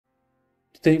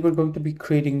Today we're going to be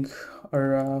creating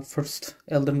our first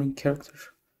Elden Ring character.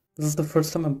 This is the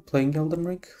first time I'm playing Elden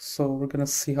Ring, so we're gonna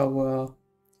see how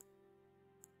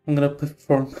I'm gonna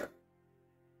perform.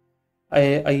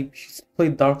 I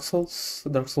played Dark Souls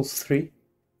 3,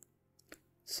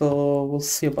 so we'll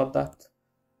see about that.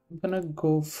 I'm gonna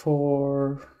go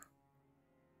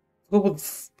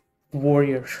with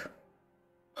warrior.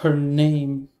 Her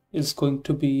name is going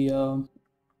to be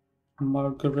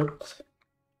Margaret.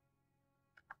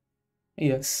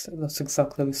 Yes, that's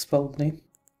exactly how you spell the name.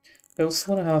 I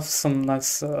also want to have some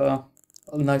nice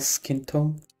skin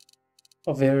tone,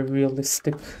 a very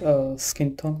realistic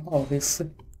skin tone, obviously.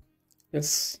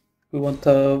 Yes, we want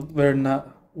a very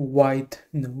wide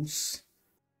nose.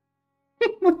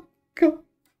 Oh my god,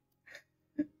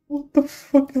 what the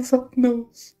fuck is that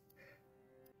nose?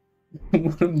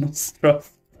 What a nose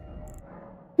rough.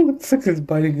 Looks like he's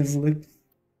biting his lip.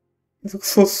 It looks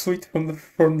so sweet from the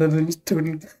front and then it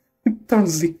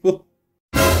turns evil.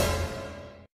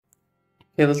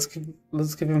 Yeah, let's give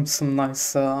him some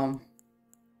nice hair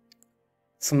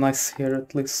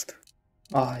at least.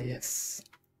 Ah yes.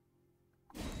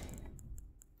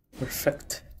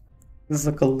 Perfect. This is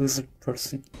like a lizard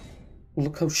person.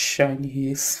 Look how shiny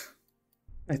he is.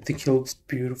 I think he looks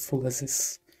beautiful as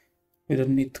is. We don't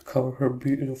need to cover her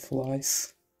beautiful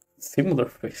eyes. Similar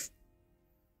face.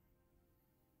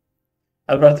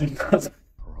 I'd rather not.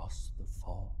 Across the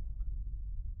fog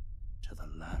to the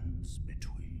lands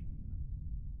between.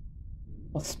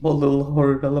 A small little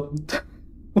horror element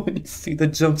when you see the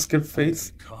jumpscare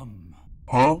face. Come.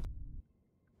 Huh? Oh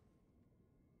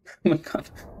my god.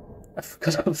 I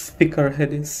forgot how thick our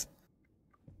head is.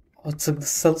 Oh, it's like the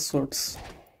cell swords.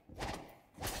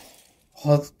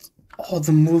 Oh,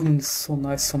 the movement is so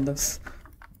nice on this.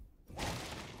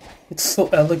 It's so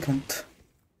elegant.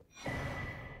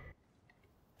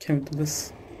 Can we do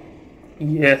this?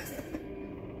 Yeah.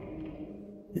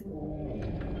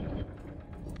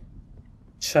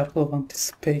 Chapel of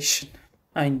Anticipation.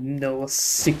 I know a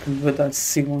secret when I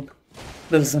see one.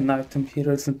 There's an item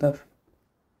here, isn't there?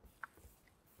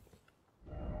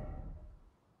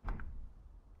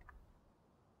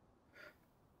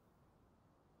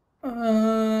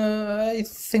 I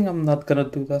think I'm not gonna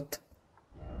do that.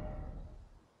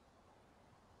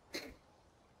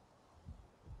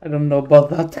 I don't know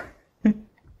about that. It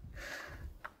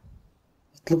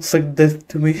looks like death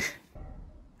to me.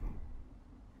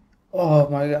 Oh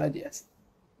my god, yes.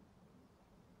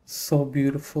 So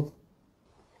beautiful.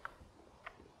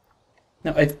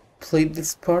 Now, I've played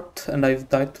this part and I've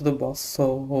died to the boss,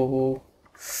 so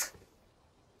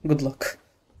good luck.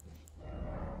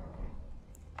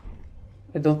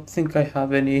 I don't think I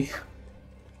have any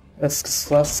Estus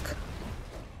Flask.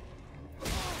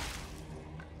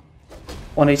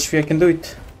 1 HP, I can do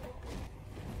it.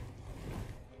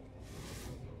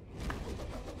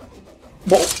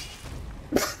 Whoa!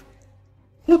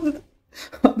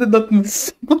 How did that miss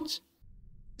so much?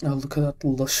 Oh, look at that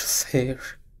luscious hair.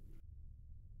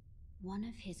 One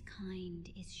of his kind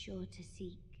is sure to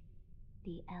seek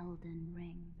the Elden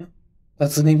Ring.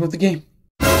 That's the name of the game.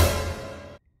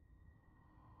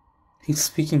 He's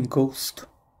speaking ghost.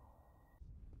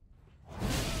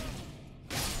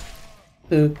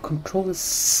 The control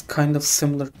is kind of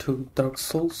similar to Dark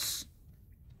Souls,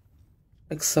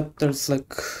 except there's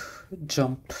like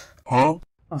jump. Huh?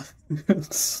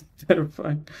 It's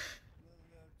terrifying.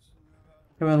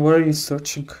 Hey man, what are you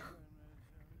searching?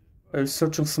 Are you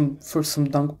searching for some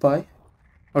dunk pie?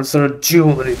 Or is there a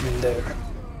jewelry in there?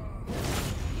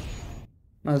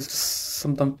 No, it's just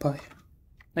some dunk pie.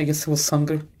 I guess he was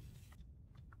hungry.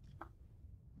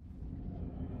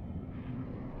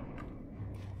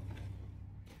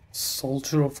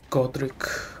 Soldier of Godric.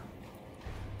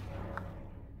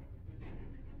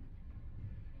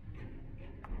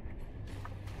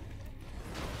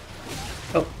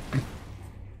 Oh.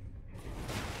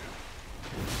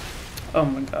 Oh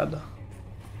my god.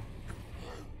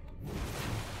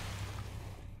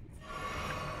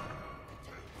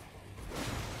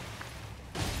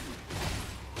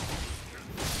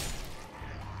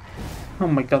 Oh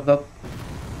my god, that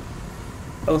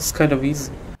was kind of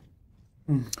easy.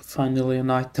 Finally an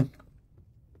item.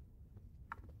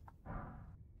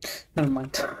 Never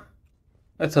mind.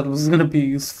 I thought it was gonna be a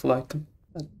useful item.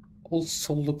 That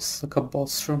also looks like a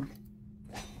boss room.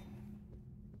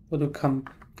 But we can't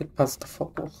get past the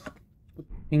fog wall.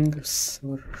 Fingers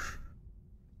were...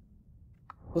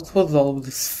 What was all of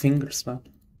these fingers, man?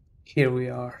 Here we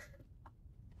are.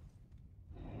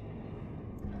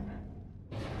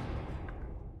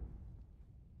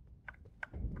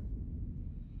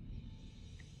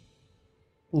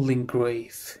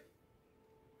 Lingrave.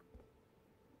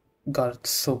 God, it's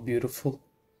so beautiful.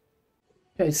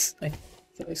 Guys, I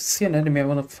see an enemy, I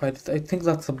wanna fight it. I think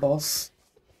that's a boss.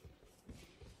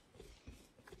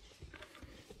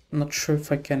 I'm not sure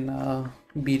if I can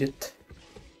beat it.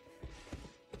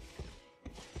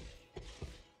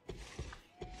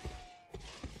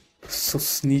 So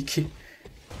sneaky.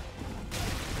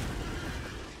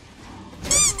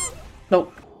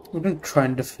 No, we're gonna try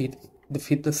and defeat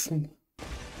this thing.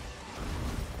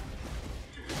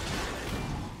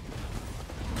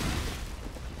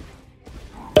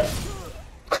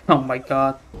 Oh my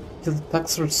god, his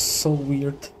attacks are so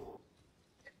weird.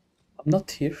 I'm not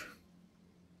here.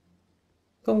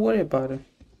 Don't worry about it.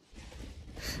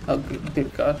 Oh, dear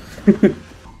god.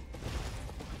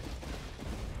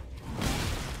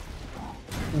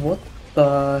 What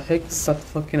the heck is that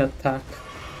fucking attack?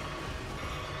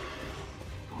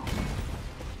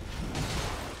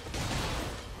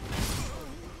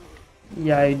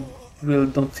 Yeah, I really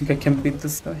don't think I can beat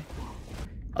this guy.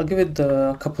 I'll give it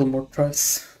a couple more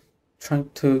tries.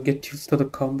 Trying to get used to the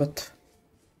combat.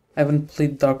 I haven't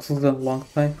played Dark Souls in a long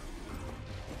time.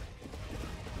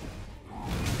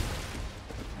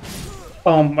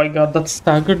 Oh my god, that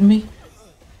staggered me.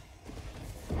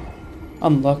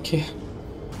 Unlucky.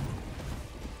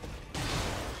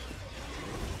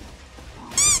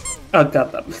 Oh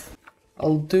goddamn.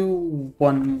 I'll do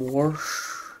one more.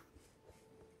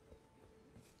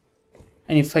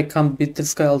 And if I can't beat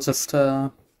this guy, I'll just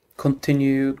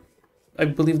continue. I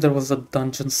believe there was a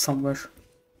dungeon somewhere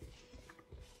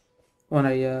when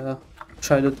I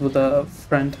tried it with a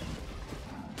friend.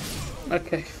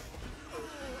 Okay.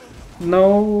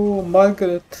 No,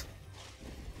 Margaret.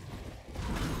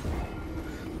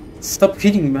 Stop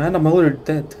hitting, man. I'm already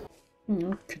dead.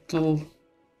 Cute little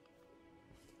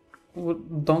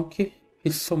donkey.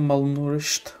 He's so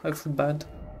malnourished. I feel bad.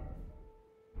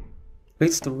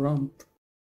 Raise the rump.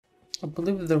 I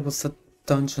believe there was a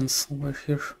dungeon somewhere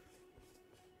here.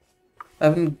 I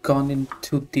haven't gone in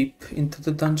too deep into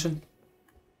the dungeon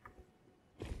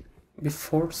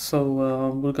before,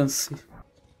 so we're gonna see.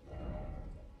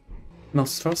 No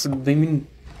stars? They mean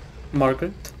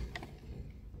Margaret?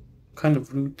 Kind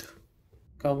of rude.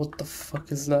 God, what the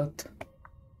fuck is that?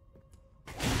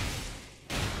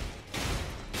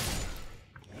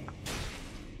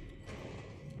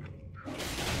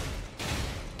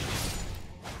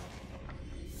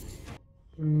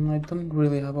 I don't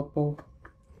really have a bow.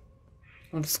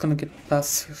 I'm just gonna get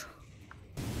past here.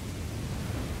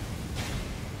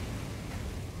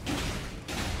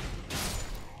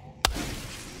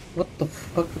 What the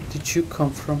fuck did you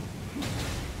come from?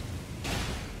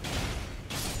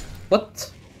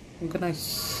 What? I'm gonna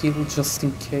heal just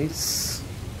in case.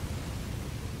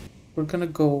 We're gonna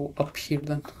go up here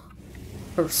then.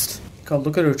 First. God,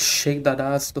 look at her shake that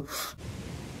ass though.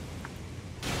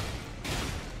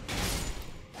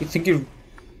 You think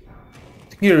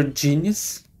you're a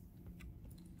genius?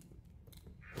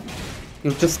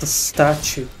 You're just a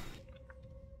statue.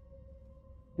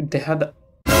 They had a...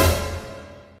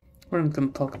 We're not gonna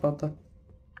talk about that.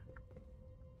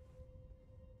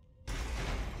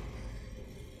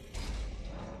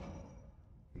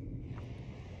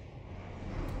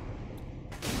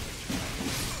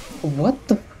 What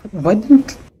the... Why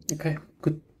didn't... Okay,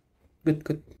 good. Good.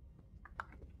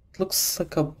 It looks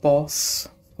like a boss.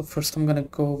 But first I'm gonna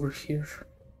go over here.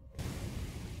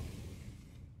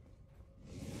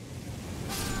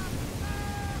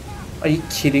 Are you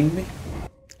kidding me?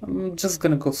 I'm just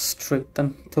gonna go straight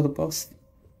then to the boss.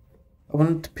 I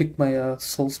wanted to pick my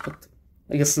souls, but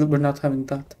I guess we're not having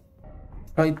that.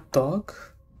 Try dog?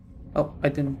 Oh, I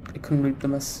couldn't read the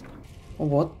mess.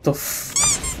 What the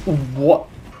what?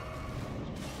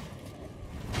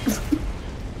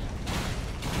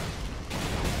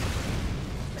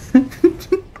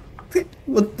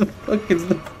 What the fuck is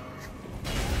that?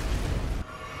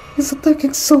 He's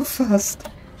attacking so fast.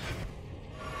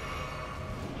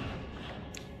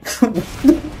 What the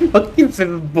fuck is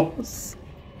this boss?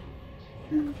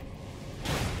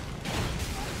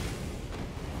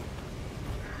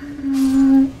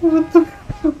 What the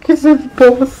fuck is this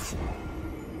boss?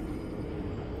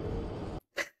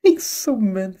 He's so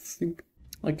menacing.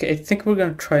 Okay, I think we're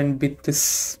gonna try and beat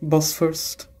this boss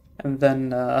first, and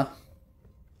then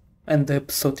end the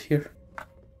episode here.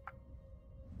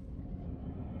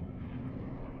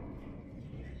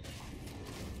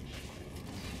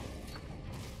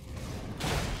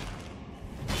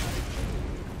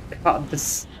 God,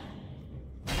 this...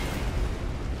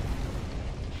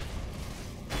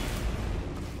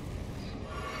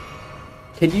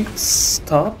 Can you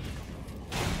stop?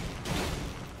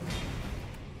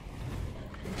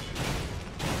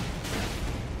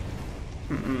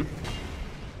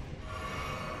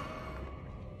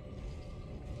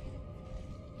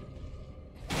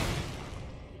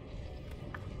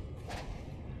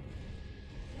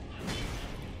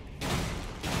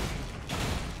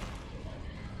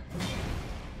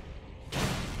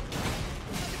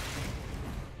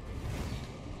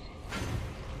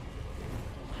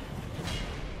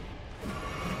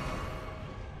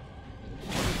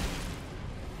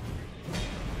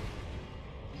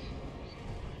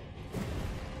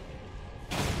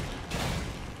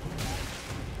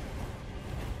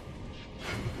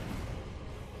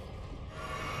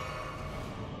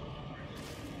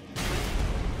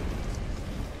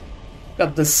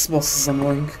 God, this boss is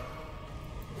annoying.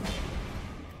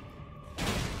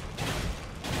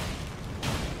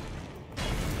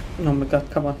 Oh my god,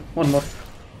 come on. One more.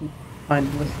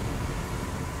 Finally.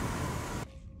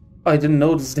 I didn't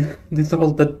notice these are all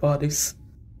dead bodies.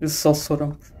 This is also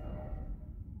wrong.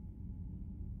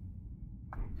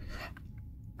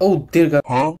 Oh dear god.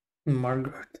 Huh?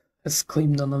 Margaret has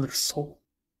claimed another soul.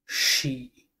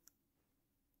 She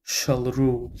shall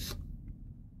rule